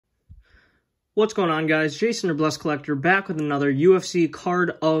What's going on, guys? Jason or Blessed Collector back with another UFC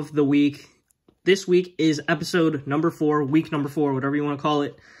card of the week. This week is episode number 4, week number 4, whatever you want to call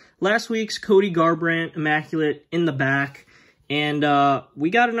it. Last week's Cody Garbrandt Immaculate in the back, and we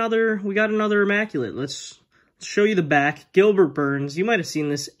got another Immaculate. Let's show you the back. Gilbert Burns. You might have seen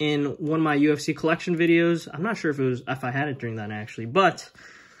this in one of my UFC collection videos. I'm not sure if I had it during that actually, but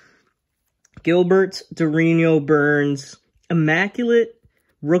Gilbert Durinho Burns Immaculate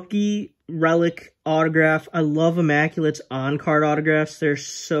rookie relic autograph. I love Immaculate's on-card autographs. They're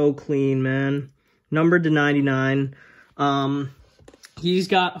so clean, man. Numbered to 99. He's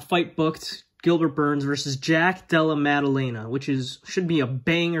got a fight booked. Gilbert Burns versus Jack Della Maddalena, which should be a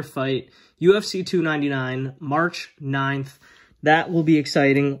banger fight. UFC 299, March 9th. That will be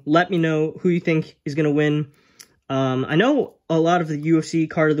exciting. Let me know who you think is going to win. I know a lot of the UFC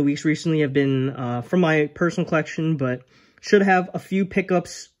card of the weeks recently have been from my personal collection, but should have a few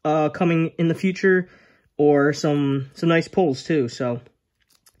pickups coming in the future, or some nice pulls too. So,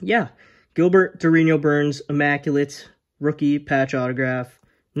 yeah, Gilbert Durinho Burns Immaculate rookie patch autograph,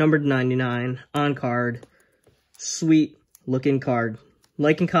 numbered 99 on card. Sweet looking card.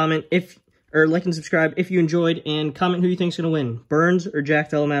 Like and comment like and subscribe if you enjoyed, and comment who you think's gonna win, Burns or Jack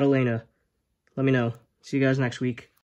Della Maddalena. Let me know. See you guys next week.